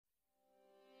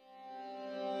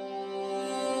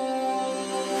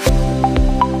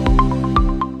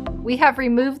We have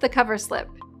removed the cover slip.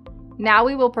 Now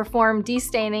we will perform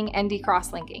destaining and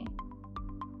decrosslinking.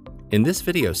 In this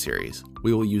video series,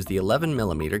 we will use the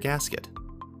 11mm gasket.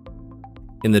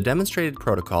 In the demonstrated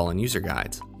protocol and user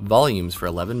guides, volumes for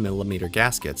 11mm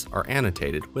gaskets are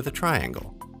annotated with a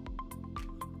triangle.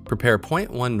 Prepare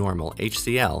 0.1 normal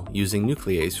HCl using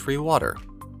nuclease-free water.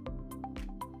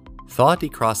 Thaw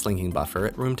decrosslinking buffer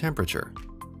at room temperature.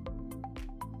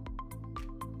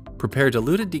 Prepare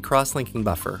diluted decrosslinking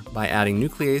buffer by adding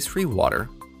nuclease-free water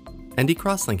and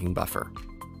decrosslinking buffer.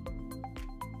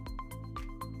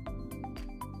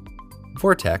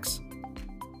 Vortex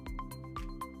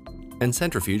and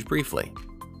centrifuge briefly.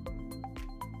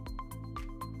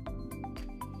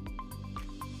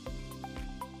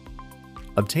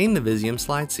 Obtain the Visium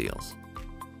slide seals.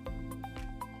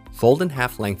 Fold in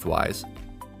half lengthwise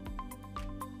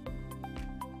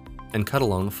and cut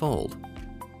along the fold.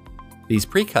 These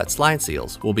pre-cut slide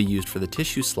seals will be used for the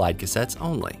tissue slide cassettes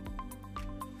only.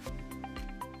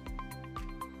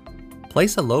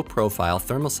 Place a low-profile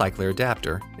thermocycler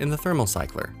adapter in the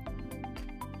thermocycler.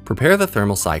 Prepare the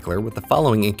thermocycler with the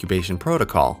following incubation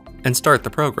protocol and start the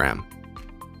program.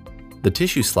 The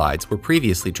tissue slides were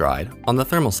previously dried on the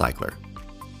thermocycler.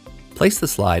 Place the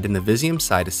slide in the Visium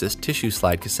CytAssist tissue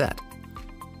slide cassette.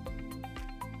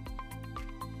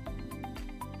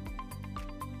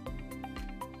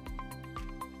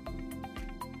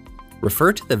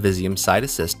 Refer to the Visium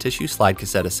CytAssist tissue slide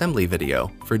cassette assembly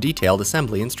video for detailed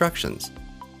assembly instructions.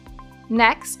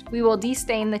 Next, we will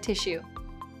destain the tissue.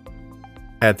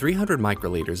 Add 300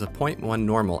 microliters of 0.1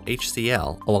 normal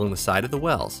HCl along the side of the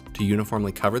wells to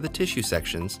uniformly cover the tissue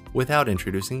sections without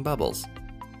introducing bubbles.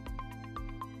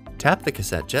 Tap the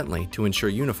cassette gently to ensure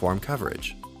uniform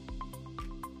coverage.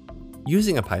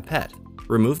 Using a pipette,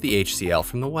 remove the HCl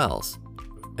from the wells.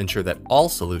 Ensure that all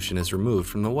solution is removed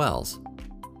from the wells.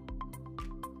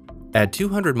 Add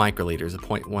 200 microliters of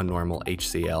 0.1 normal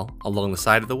HCl along the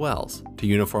side of the wells to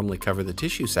uniformly cover the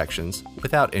tissue sections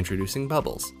without introducing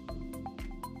bubbles.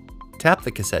 Tap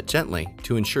the cassette gently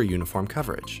to ensure uniform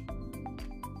coverage.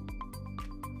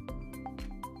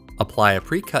 Apply a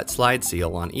pre-cut slide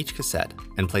seal on each cassette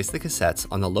and place the cassettes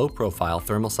on the low-profile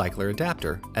thermocycler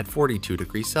adapter at 42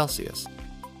 degrees Celsius.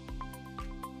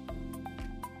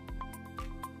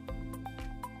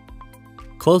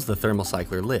 Close the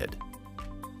thermocycler lid.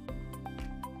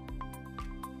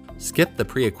 Skip the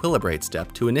pre-equilibrate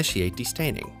step to initiate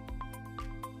destaining.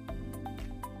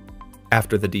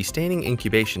 After the destaining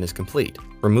incubation is complete,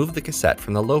 remove the cassette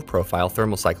from the low-profile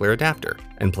thermocycler adapter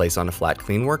and place on a flat,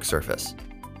 clean work surface.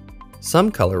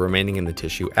 Some color remaining in the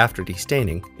tissue after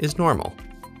destaining is normal.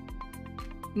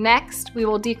 Next, we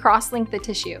will decrosslink the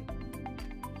tissue.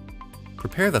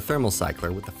 Prepare the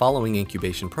thermocycler with the following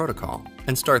incubation protocol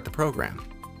and start the program.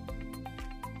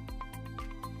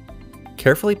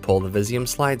 Carefully pull the Visium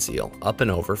slide seal up and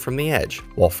over from the edge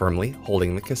while firmly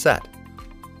holding the cassette.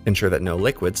 Ensure that no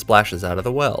liquid splashes out of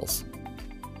the wells.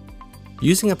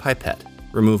 Using a pipette,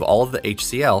 remove all of the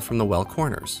HCl from the well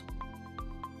corners.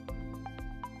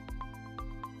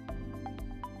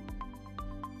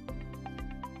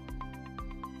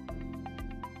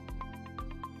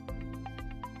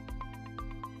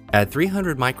 Add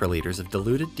 300 microliters of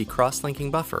diluted decrosslinking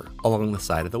buffer along the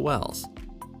side of the wells.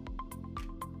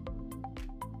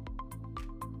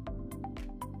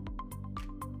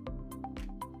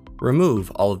 Remove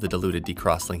all of the diluted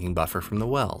decrosslinking buffer from the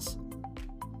wells.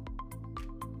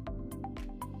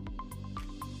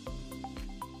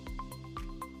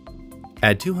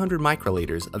 Add 200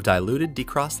 microliters of diluted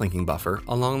decrosslinking buffer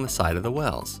along the side of the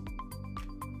wells.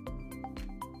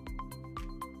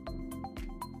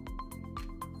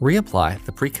 Reapply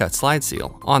the pre-cut slide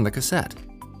seal on the cassette.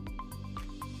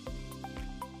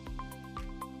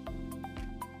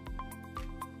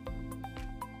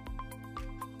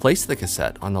 Place the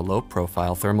cassette on the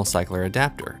low-profile thermocycler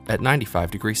adapter at 95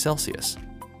 degrees Celsius.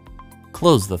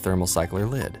 Close the thermocycler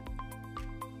lid.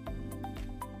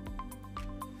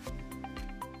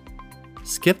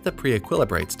 Skip the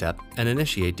pre-equilibrate step and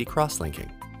initiate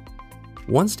decrosslinking.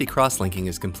 Once decrosslinking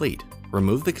is complete,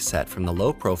 remove the cassette from the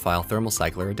low-profile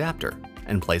thermocycler adapter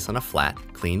and place on a flat,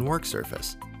 clean work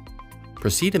surface.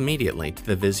 Proceed immediately to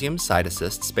the Visium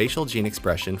CytAssist Spatial Gene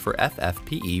Expression for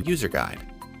FFPE user guide.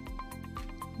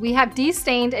 We have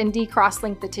destained and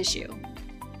decrosslinked the tissue.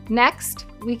 Next,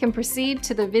 we can proceed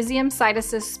to the Visium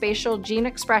CytAssist Spatial Gene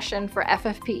Expression for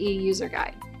FFPE user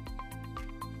guide.